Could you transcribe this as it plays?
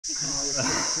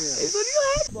It's on your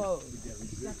head! Whoa.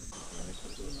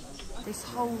 This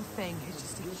whole thing is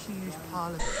just a huge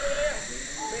pile of...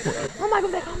 Oh my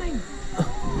god, they're coming!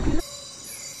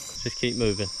 Just keep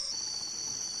moving.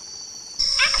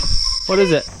 What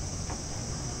is it?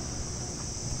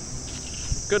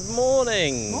 Good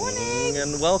morning! Morning!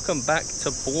 And welcome back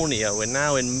to Borneo. We're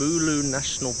now in Mulu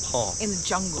National Park. In the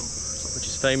jungle. Which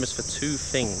is famous for two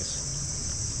things.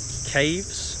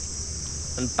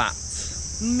 Caves and bats.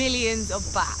 Millions of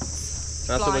bats.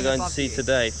 That's what we're going to see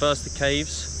today. First the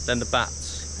caves, then the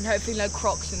bats. And hopefully no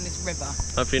crocs in this river.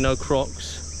 Hopefully no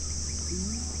crocs.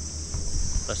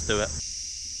 Let's do it.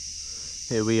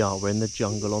 Here we are, we're in the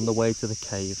jungle on the way to the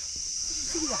cave.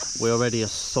 We're already a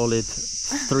solid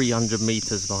 300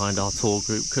 meters behind our tour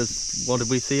group because what did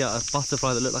we see? A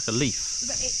butterfly that looked like a leaf.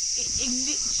 But it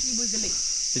literally was a leaf.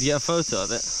 Did you get a photo of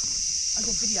it? I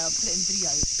got video, I'll put it in video.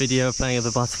 Video playing of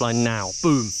the butterfly now.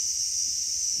 Boom.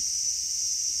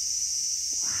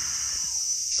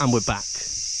 Wow. And we're back.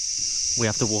 We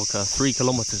have to walk 3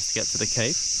 kilometers to get to the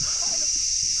cave.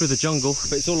 Through the jungle,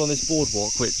 but it's all on this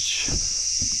boardwalk, which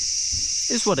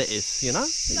is what it is, you know?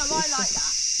 No, I like that.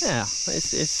 Yeah,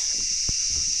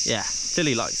 yeah,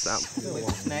 Tilly likes that.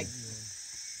 Snake.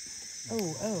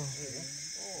 Oh.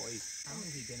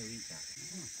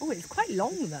 Oh, it's quite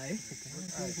long though.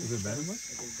 Is it venomous?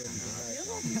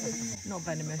 Not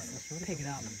venomous. Pick it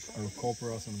up. Are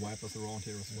cobras and vipers around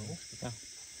here as well? Yeah.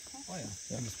 Oh yeah.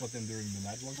 Can you spot them during the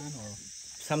night walk then, or?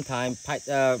 Sometimes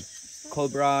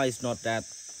cobra is not that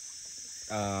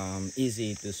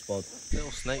easy to spot.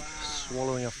 Little snake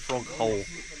swallowing a frog whole.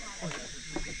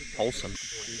 Wholesome.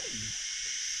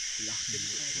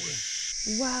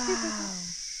 Wow.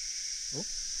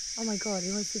 Oh my god,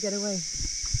 he wants to get away.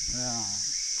 Ja.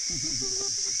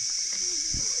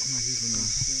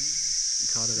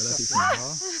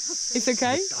 It's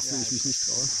okay? Das will ich mich nicht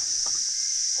trauen.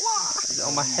 Is it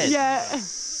on my head? Yeah.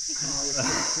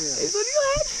 It's on your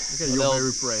head. Okay, you're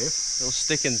very brave. Little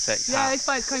stick insect. Yeah, it's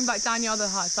fine. It's coming back down the other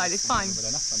side. It's fine.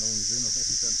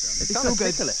 It's all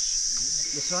good. ticklish.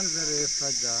 This one's very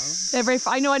fragile. They're very.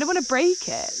 I know. I don't want to break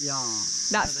it. Yeah.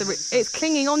 That's the. It's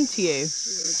clinging onto you.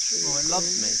 Oh, it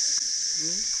loves me.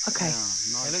 Okay.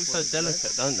 Yeah, They look so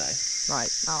delicate, don't they?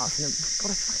 Right. Oh, God,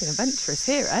 it's fucking adventurous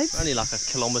here, Ed. We're only like a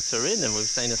kilometre in and we've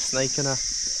seen a snake and a...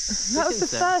 That was the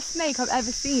first snake I've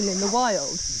ever seen in the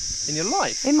wild. In your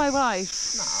life? In my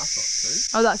life. Nah, that's not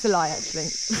true. Oh, that's a lie,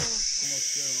 actually. So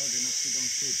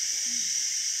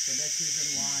that's the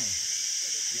reason why.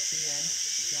 You see them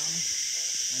jump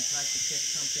and try to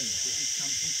catch something, to eat some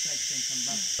insects and come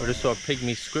back. I just saw a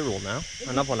pygmy squirrel now.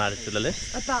 Another one added to the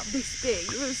list. About this big.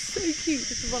 It was so cute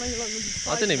just running along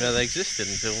the I didn't even know they existed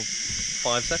until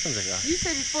 5 seconds ago. You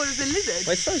said before it was a lizard.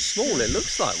 Well, it's so small, it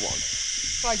looks like one.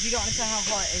 Guys, you don't understand how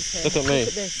hot it is here. Look at me.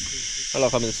 Look at this. I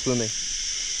look like I'm in swimming.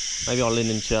 Maybe our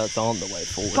linen shirts aren't the way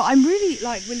forward. But I'm really,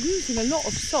 like, we're losing a lot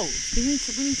of salt. We need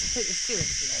to take this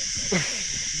seriously.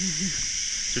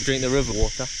 Should drink the river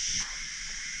water.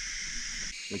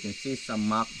 You can see some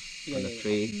mark on the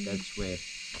tree. That's where,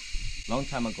 long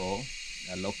time ago,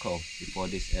 a local, before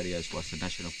this area was a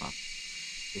national park.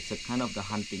 It's a kind of the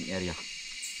hunting area.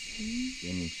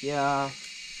 In here,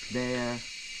 there,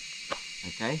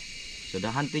 okay? So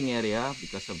the hunting area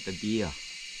because of the deer.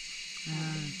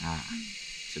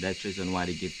 So that's the reason why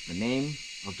they give the name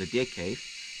of the deer cave.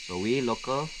 So we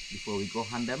local, before we go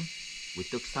hunt them, we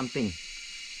took something,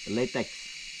 the latex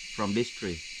from this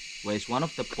tree, where it's one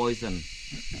of the poison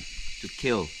to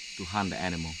kill, to hunt the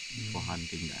animal, for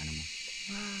hunting the animal.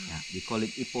 Wow. Yeah, we call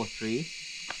it Ipoh tree.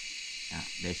 Yeah,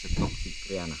 there's a toxic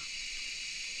triana.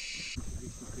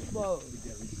 Whoa.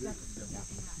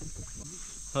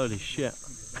 Holy shit.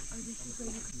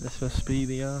 This must be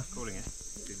the Calling it.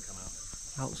 Didn't come out.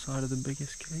 outside of the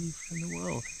biggest cave in the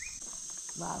world.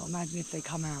 Wow, imagine if they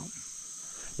come out.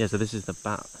 Yeah, so this is the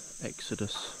Bat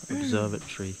Exodus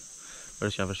Observatory. We're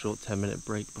just going to have a short 10-minute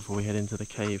break before we head into the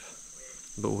cave.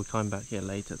 But we'll come back here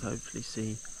later to hopefully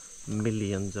see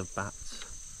millions of bats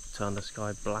turn the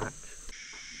sky black.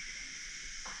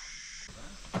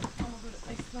 Oh my god,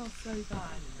 they smell so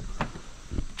bad.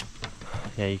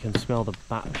 Yeah, you can smell the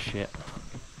bat shit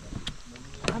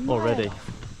I'm already.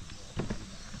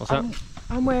 What's that?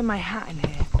 I'm wearing my hat in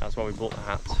here. That's why we bought the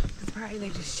hats. Because apparently they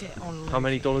just shit on. How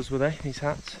many dollars were they, these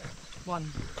hats? $1.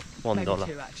 $1. Maybe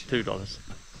 $2 actually. $2.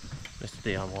 Mr.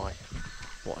 DIY.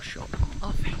 What a shop.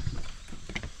 I think.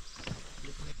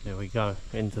 Here we go,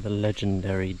 into the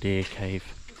legendary deer cave.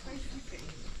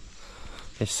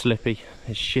 It's slippy,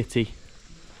 it's shitty,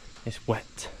 it's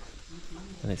wet,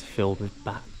 and it's filled with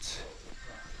bats.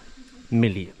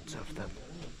 Millions of them.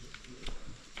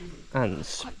 And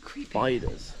Quite creepy.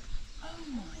 spiders. Oh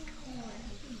my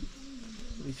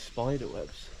god. These spider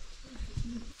webs.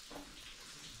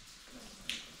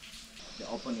 The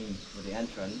opening for the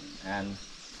entrance, and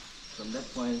from that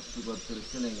point to go to the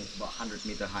ceiling is about 100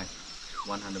 meter high,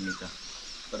 100 meter.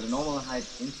 But the normal height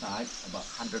inside about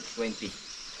 120.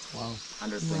 Wow.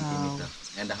 120 Wow. meter.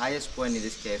 And the highest point in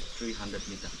this cave 300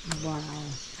 meter. Wow.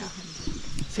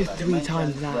 So So 3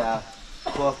 times there that.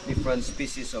 are 12 different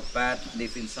species of bat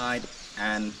live inside,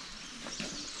 and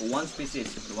for one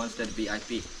species, the ones that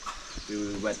VIP, we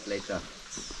will wait later,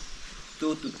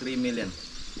 2 to 3 million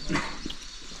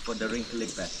for the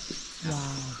ring-lipped bat.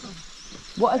 Wow.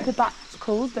 What are the bats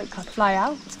called that fly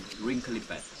out? Ring-lipped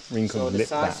bat. Wrinkly So the lip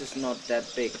size bat. is not that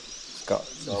big. It's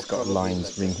got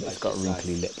lines, it's got a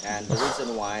wrinkly lip. And the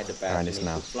reason why the bat Around needs its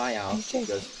to mouth. fly out you joking?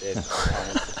 because they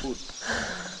find the food.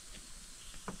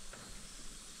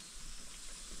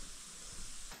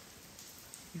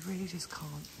 You really just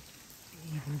can't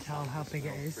even tell how big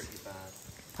it is. Pretty bad.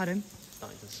 Pardon? It's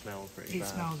starting to smell pretty It bad.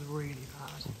 smells really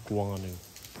bad. Guano.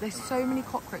 There's so many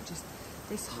cockroaches.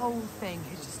 This whole thing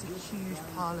is just a huge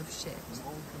pile of shit.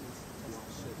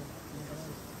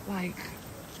 Like,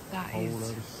 that Whole is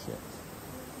load of shit.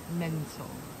 mental.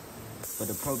 But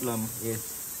the problem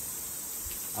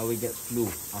is, I will get flu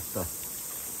after,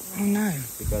 Oh no.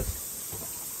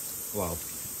 because, well,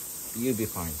 you'll be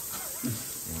fine.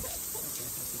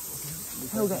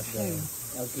 He'll get flu.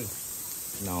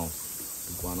 No,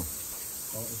 the guano.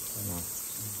 No.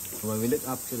 When we look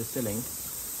up to the ceiling,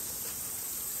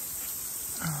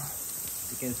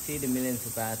 you can see the millions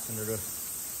of bats on the roof.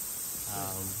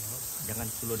 Jangan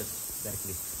follow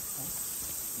directly.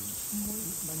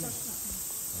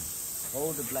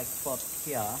 All the black spots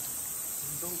here,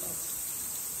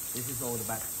 this is all the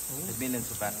bats, the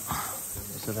millions of bats.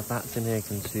 So the bats in here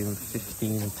consume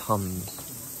 15 tons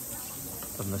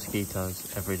of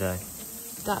mosquitoes every day.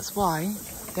 That's why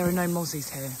there are no mozzies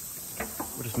here.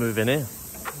 We'll just move in here.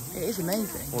 It is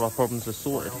amazing. All our problems are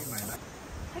sorted.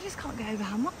 I just can't get over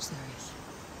how much there is.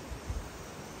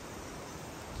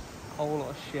 Whole lot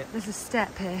of shit. There's a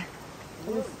step here.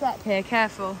 There's a step here,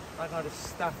 careful. I gotta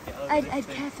stack it over Ed,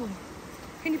 careful.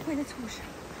 Can you point the torch?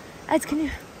 Ed, can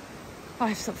you? Oh,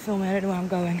 I've stopped filming, I don't know where I'm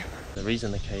going. The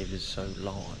reason the cave is so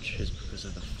large is because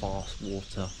of the fast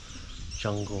water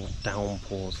jungle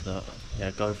downpours that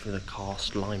go through the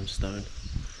karst limestone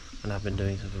and have been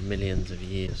doing so for millions of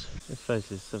years. This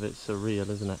place is a bit surreal,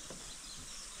 isn't it?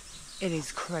 It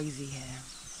is crazy here.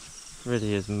 It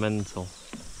really is mental.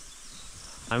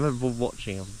 I remember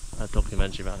watching a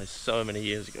documentary about this so many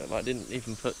years ago, but I didn't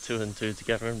even put 2 and 2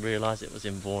 together and realise it was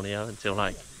in Borneo until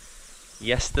like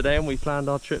yesterday, and we planned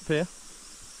our trip here.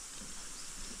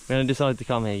 We only decided to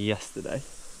come here yesterday.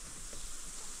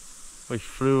 We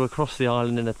flew across the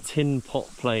island in a tin pot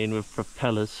plane with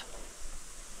propellers.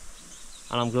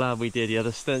 And I'm glad we did. Yeah,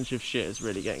 the stench of shit is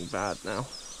really getting bad now.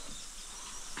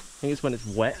 I think it's when it's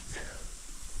wet.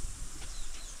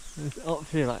 And it's up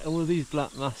here, like all of these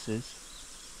black masses,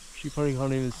 which you probably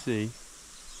can't even see,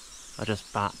 are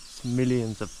just bats.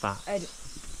 Millions of bats. Ed,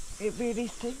 it really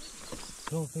stinks.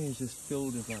 The whole thing is just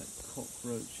filled with like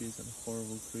cockroaches and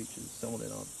horrible creatures. Someone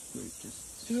in our group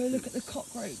just Look at the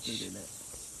cockroach. stood in it.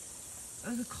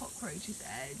 Oh, the cockroaches,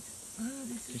 Ed. Oh,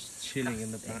 this is Just chilling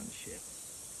in the bat disgusting. shit.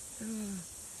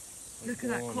 Oh, look at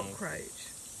that Guano. cockroach.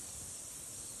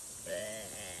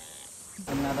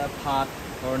 Another part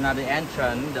or another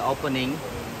entrance, the opening,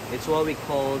 it's what we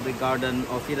call the Garden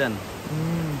of Eden.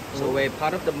 So we're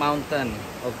part of the mountain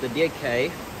of the deer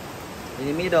cave. In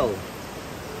the middle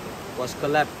was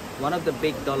collapsed. One of the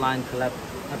big door line collapsed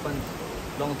happened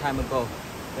long time ago.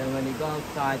 Then when you go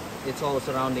outside, it's all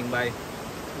surrounding by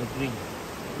the green.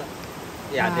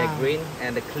 Yeah, Wow. the green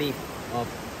and the cliff of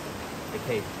the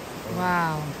cave.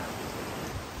 Wow.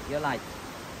 Your light.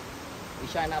 You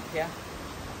shine up here.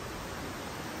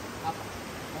 Up,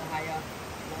 more higher,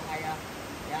 more higher.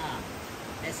 Yeah.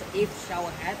 There's an Eve shower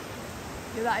head.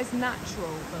 Yeah, that is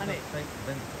natural. And it,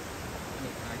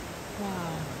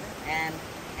 wow. And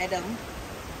Adam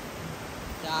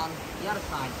down the other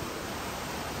side.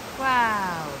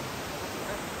 Wow.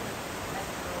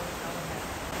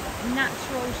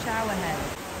 Natural shower head.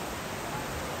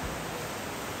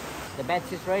 The bed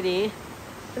is ready.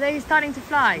 Are they starting to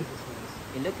fly?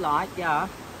 It look like, yeah.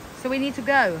 So we need to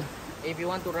go. If you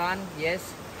want to run,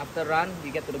 yes. After run,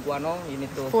 you get to the guano, you need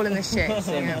to Fall in the shit.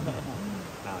 swim. Yeah.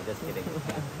 No, just kidding.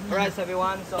 Yeah. Alright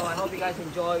everyone, so I hope you guys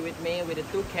enjoy with me with the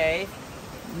 2K.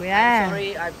 Yeah.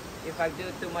 Sorry if I do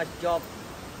too much job.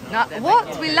 No,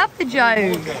 what? We love the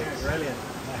joke. Brilliant.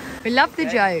 We love the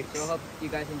Okay, jokes. so hope you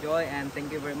guys enjoy and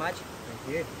thank you very much.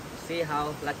 Thank you. See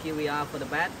how lucky we are for the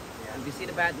bat? If you see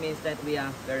the bat, means that we are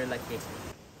very lucky.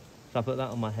 Should I put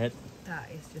that on my head? That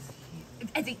is just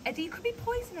huge. Eddie, you could be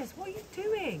poisonous. What are you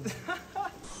doing?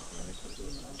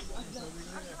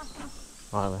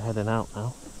 Right, we're heading out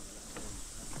now.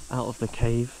 Out of the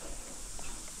cave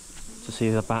to see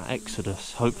the Bat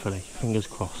Exodus, hopefully, fingers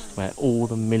crossed, where all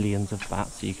the millions of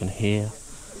bats you can hear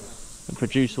and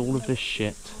produce all of this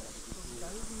shit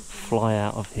fly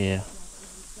out of here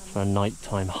for a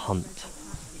nighttime hunt.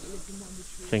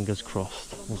 Fingers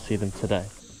crossed, we'll see them today.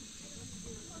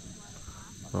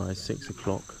 Right, 6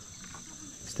 o'clock.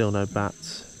 Still no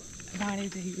bats. Apparently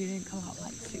we didn't come up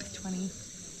like 6:20,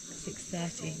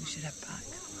 6:30. We should head back.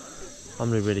 I'm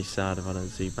gonna be really sad if I don't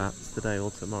see bats today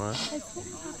or tomorrow.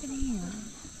 What's happening here?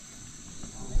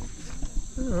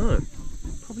 I don't know.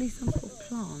 Probably some sort of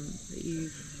plant that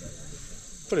you've...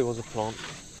 Probably was a plant.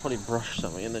 Probably brushed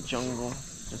something in the jungle.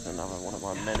 Just another one of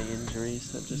my many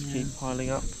injuries that just keep piling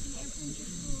up.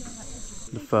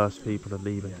 The first people are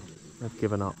leaving. They've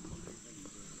given up.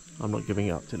 I'm not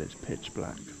giving up till it's pitch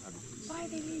black. Why are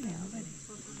they leaving already?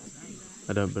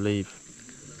 I don't believe.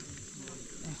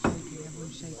 They're shaking,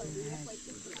 everyone's shaking their head.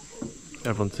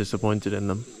 Everyone's disappointed in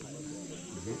them.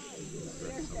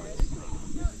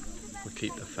 We'll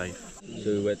keep the faith.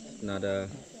 So we wait another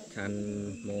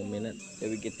 10 more minutes. It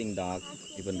will getting dark,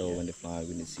 even though when they fly we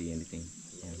didn't see anything.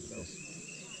 Yeah,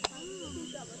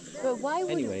 But why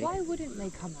Anyway. wouldn't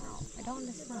they come out? I don't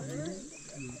understand.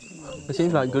 It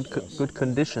seems like good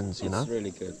conditions, you know. it's really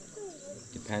good.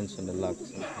 Depends on the luck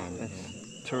sometimes.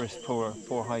 Tourist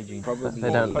poor hygiene. Probably.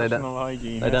 They don't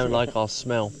hygiene. they don't like our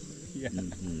smell.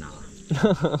 Nah.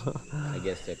 I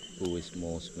guess that poo is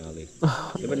more smelly.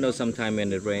 Even though sometime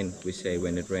when it rain, we say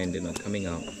when it rain they're not coming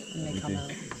out. And they come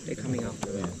out. They're coming out.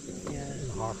 Yeah.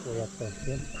 Halfway up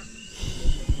there.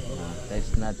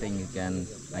 There's nothing you can.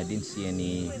 I didn't see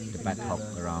any the bat hawk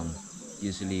around.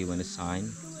 Usually when it's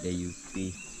sign, there you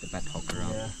see the bat hawk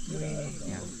around.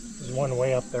 Yeah. There's one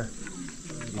way up there.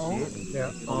 You see it?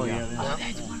 Yeah. Oh yeah.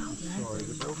 There's one up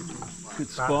there. Good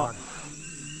spot.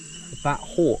 A bat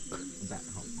hawk. Bat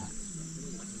hawk.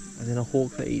 As in a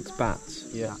hawk that eats bats.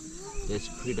 Yeah. There's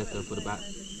predator for the bat.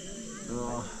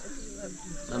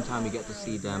 Sometimes you get to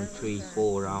see them 3,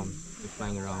 4 around. They're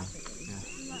flying around.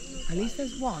 At least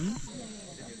there's one.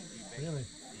 Really?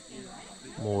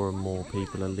 More and more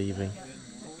people are leaving.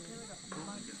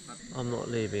 I'm not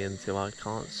leaving until I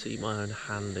can't see my own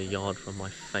hand a yard from my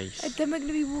face. Then we're going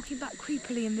to be walking back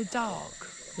creepily in the dark.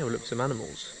 Yeah, we'll look at some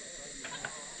animals.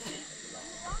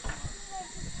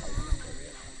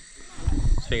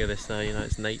 Just think of this though, you know,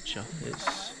 it's nature.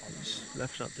 It's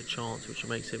left up to chance, which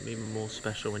makes it even more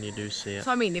special when you do see it.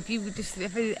 So I mean, if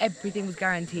everything was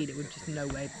guaranteed, it would just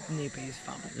nowhere near be as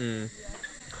fun.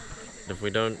 If we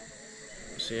don't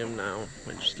see him now,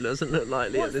 which doesn't look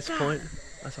likely What's at this that? point,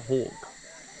 that's a hawk.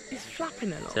 It's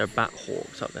flapping a lot. There are bat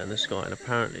hawks up there in the sky, and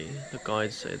apparently the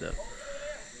guides say that.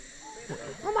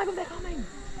 Oh my god, they're coming!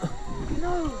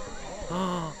 No!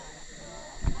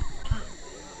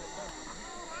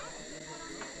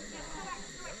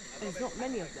 There's not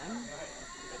many of them.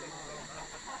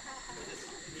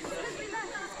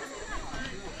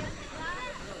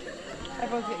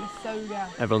 Everyone's getting so down.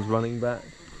 Everyone's running back.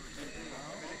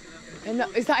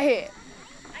 Is that it?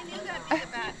 I knew that'd be a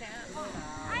bat now.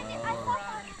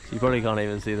 You probably can't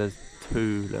even see there's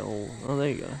 2 little. Oh, there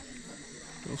you go.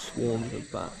 Little swarms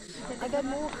of bats. Are there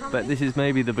more coming? But this is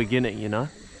maybe the beginning, you know?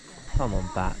 Come on,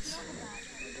 bats.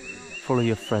 Follow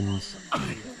your friends.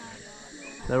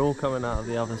 They're all coming out of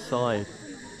the other side.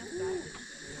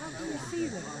 How can you see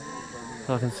them?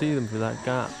 So I can see them through that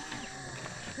gap.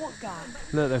 What gap?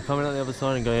 Look, they're coming out the other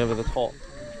side and going over the top.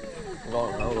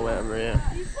 Going all the way over here.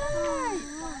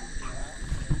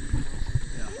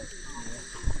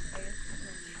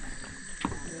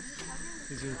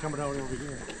 He's coming out over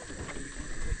here.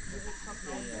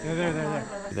 Yeah, there.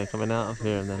 They're coming out of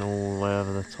here and then all the way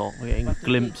over the top. We're getting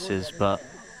glimpses, but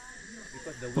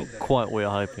not quite what we're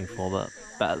hoping for, but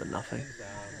better than nothing.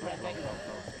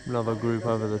 Another group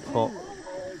over the top.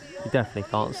 You definitely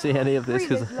can't see any of this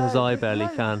because I barely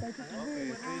can.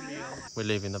 We're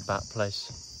leaving the bat place.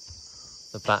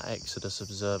 The Bat Exodus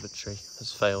Observatory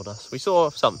has failed us. We saw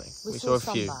something. We saw a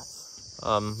few,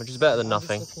 which is better than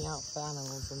nothing. Looking out for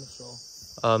animals on the floor.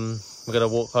 We're gonna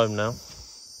walk home now,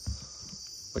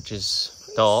 which is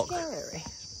dark, Scary.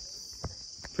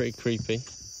 pretty creepy.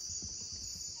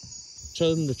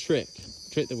 Show them the trick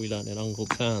that we learned in Uncle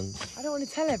Tan's. I don't want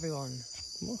to tell everyone.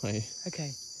 Why?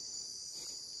 Okay.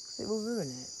 It will ruin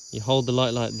it. You hold the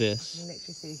light like You this, can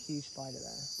literally see a huge spider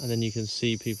there. and then you can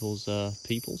see people's.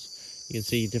 You can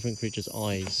see different creatures'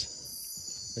 eyes.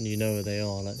 and you know where they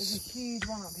are. There's a huge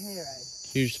one up here, Ed.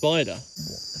 Huge spider. What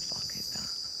the fuck is that?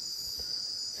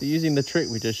 So using the trick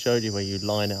we just showed you where you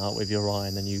line it up with your eye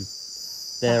and then you...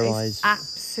 Their eyes...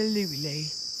 absolutely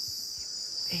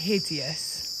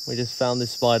hideous. We just found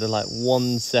this spider like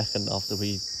 1 second after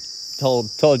we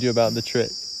told you about the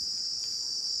trick.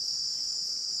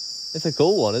 It's a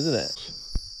cool one, isn't it?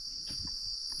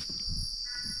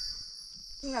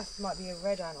 I think that might be a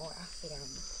red ant or acid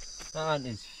ant. That ant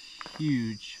is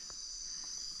huge.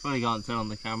 Probably can't tell on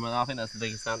the camera. I think that's the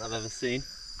biggest ant I've ever seen.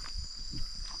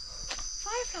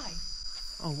 Firefly!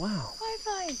 Oh wow.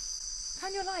 Firefly!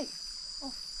 Turn your light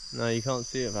off. No, you can't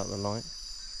see it without the light.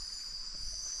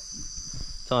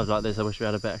 Times like this I wish we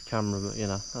had a better camera, but you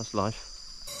know, that's life.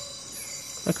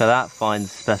 Look at that fine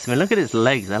specimen. Look at its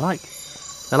legs. They're like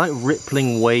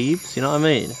rippling waves, you know what I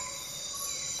mean?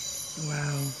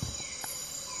 Wow.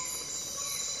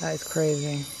 That is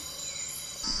crazy.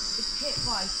 The pit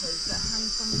vipers that hang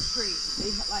from the tree,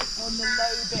 they like on the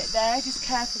low bit there, just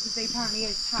careful because they apparently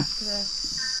attach to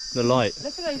The light.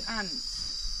 Look at those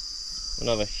ants.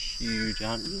 Another huge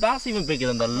ant. That's even bigger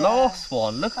than the last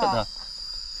one. Look at the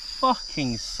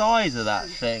fucking size of that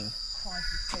thing.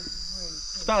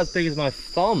 It's about as big as my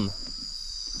thumb.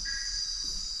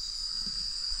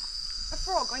 A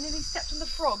frog. I nearly stepped on the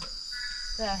frog.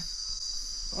 There.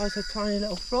 Oh, it's a tiny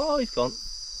little frog. Oh, he's gone.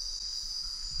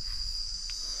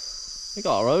 We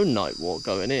got our own night walk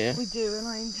going here. We do, and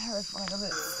I'm terrified of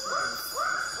it.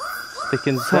 Stick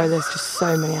insect. Sorry, there's just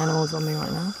so many animals on me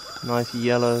right now. Nice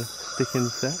yellow stick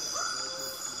insect.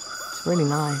 It's really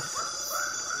nice.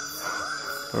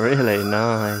 Really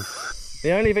nice.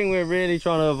 The only thing we're really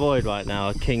trying to avoid right now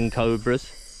are king cobras.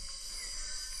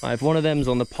 Like if one of them's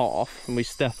on the path and we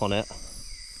step on it,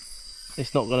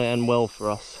 it's not going to end well for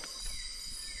us.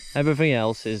 Everything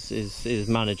else is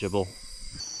manageable.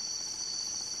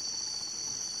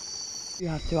 You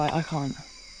have to, I can't.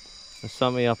 There's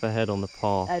something up ahead on the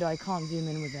path. Ed, I can't zoom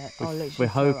in with it. I'll literally We're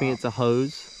hoping throw it's a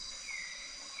hose.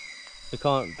 We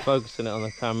can't focus on it on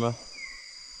the camera,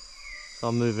 so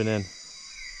I'm moving in.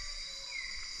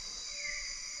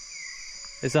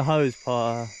 It's a hose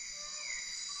pipe.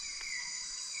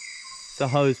 It's a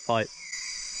hose pipe. Is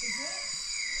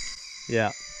it?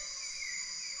 Yeah.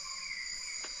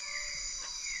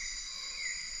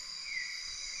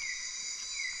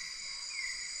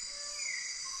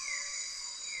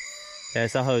 Yeah,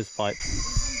 it's a hose pipe.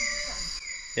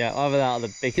 Yeah, either that or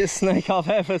the biggest snake I've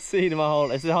ever seen in my whole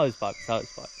life. It's a hose pipe, it's a hose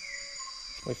pipe.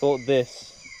 We thought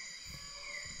this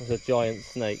was a giant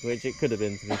snake, which it could have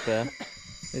been, to be fair.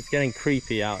 It's getting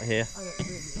creepy out here. I don't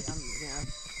really, yeah.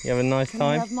 You have a nice Can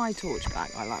time? I have my torch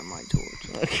back? I like my torch.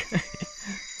 Okay.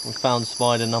 We found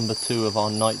spider number 2 of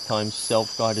our nighttime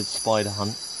self-guided spider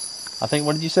hunt. I think,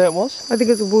 what did you say it was? I think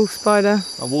it's a wolf spider.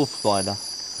 A wolf spider.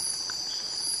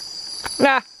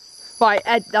 Ah! Right,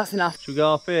 Ed, that's enough. Should we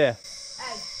go up here?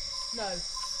 Ed, no.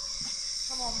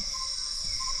 Come on.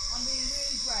 I'm being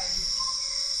really brave.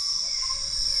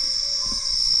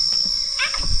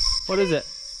 What is it?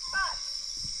 Bat!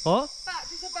 What? Bat,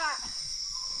 just a bat.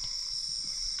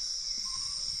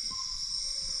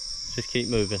 Just keep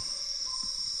moving.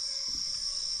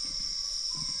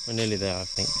 We're nearly there, I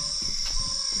think.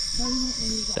 So not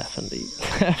really that.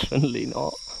 Definitely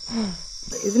not.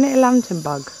 Isn't it a lantern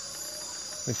bug?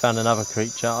 We found another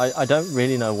creature. I don't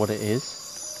really know what it is.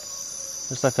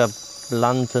 It's like a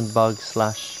lantern bug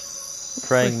slash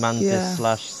praying mantis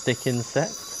slash stick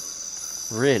insect.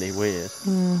 Really weird.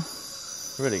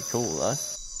 Really cool though.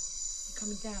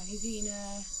 Coming down, he's eating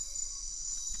a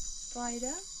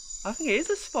spider. I think it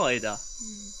is a spider.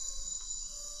 It's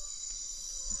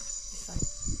like,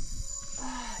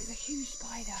 it's a huge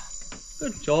spider.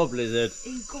 Good job, lizard.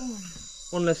 He's gone.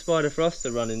 One less spider for us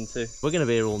to run into. We're going to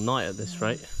be here all night at this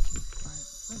rate.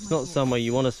 It's not somewhere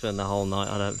you want to spend the whole night,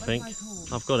 I don't think.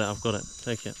 I've got it.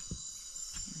 Take it.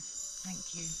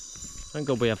 Thank you. Thank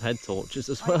God we have head torches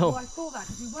as well. I thought that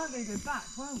because we weren't going to go back,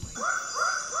 weren't we?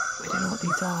 We don't know what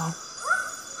these are.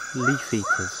 Leaf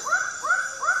eaters.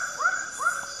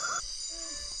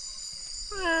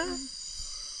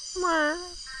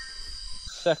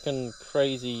 Second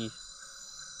crazy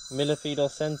millipede or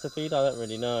centipede, I don't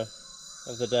really know,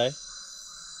 of the day.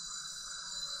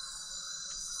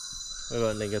 We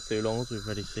won't linger too long as we've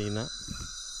already seen that.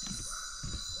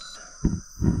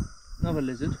 Another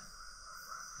lizard.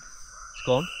 It's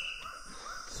gone.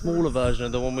 Smaller version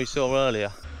of the one we saw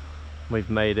earlier. We've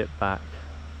made it back.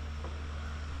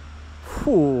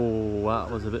 Whew,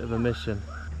 that was a bit of a mission.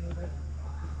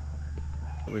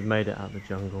 We've made it out of the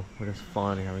jungle. We're just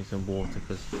finally having some water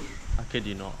because I kid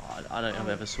you not, I don't have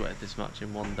ever sweated this much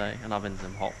in one day, and I've been to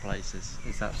some hot places.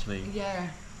 It's actually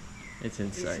it's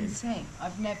insane. It's insane.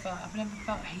 I've never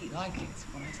felt heat like it, to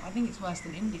be honest. I think it's worse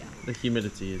than India. The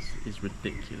humidity is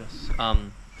ridiculous.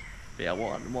 But yeah,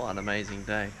 what an amazing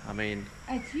day. I mean,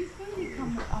 Ed, do you feel you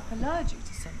come up allergic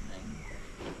to something?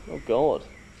 oh god,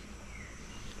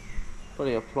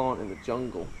 probably a plant in the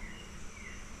jungle.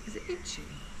 Is it itchy?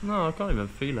 No, I can't even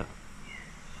feel it.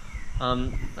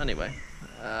 Anyway,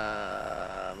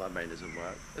 my brain doesn't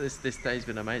work. This day's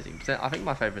been amazing. I think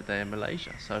my favourite day in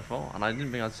Malaysia so far, and I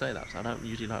didn't think I'd say that because I don't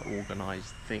usually like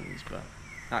organised things, but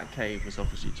that cave was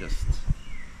obviously just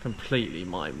completely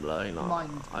mind blowing.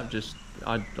 I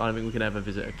don't think we can ever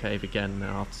visit a cave again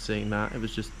now after seeing that. It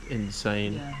was just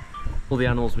insane. Yeah. All the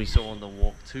animals we saw on the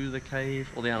walk to the cave,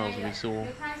 all the animals we saw.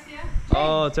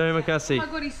 Oh, Terry McCassie. Oh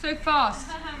my god, he's so fast.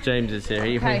 James is here.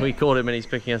 We called him and he's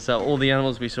picking us up. All the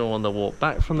animals we saw on the walk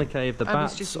back from the cave. The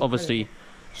bats, obviously,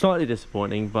 slightly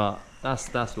disappointing, but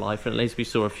that's life. And at least we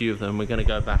saw a few of them. We're going to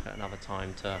go back at another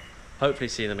time to hopefully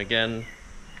see them again.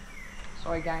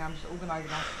 Sorry, gang. I'm just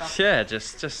organising our stuff. Yeah,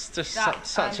 just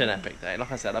such an epic day.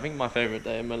 Like I said, I think my favourite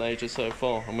day in Malaysia so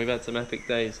far, and we've had some epic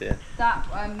days here. That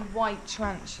white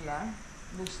tarantula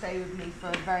will stay with me for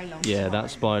a very long time. Yeah, that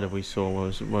spider we saw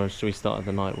was we started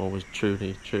the night was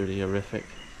truly horrific.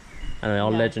 And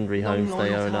our legendary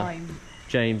homestay owner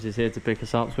James is here to pick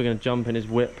us up, so we're going to jump in his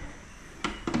whip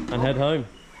and head home.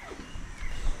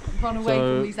 Run away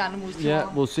from these animals.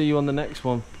 Yeah, we'll see you on the next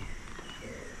one.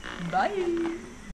 Bye.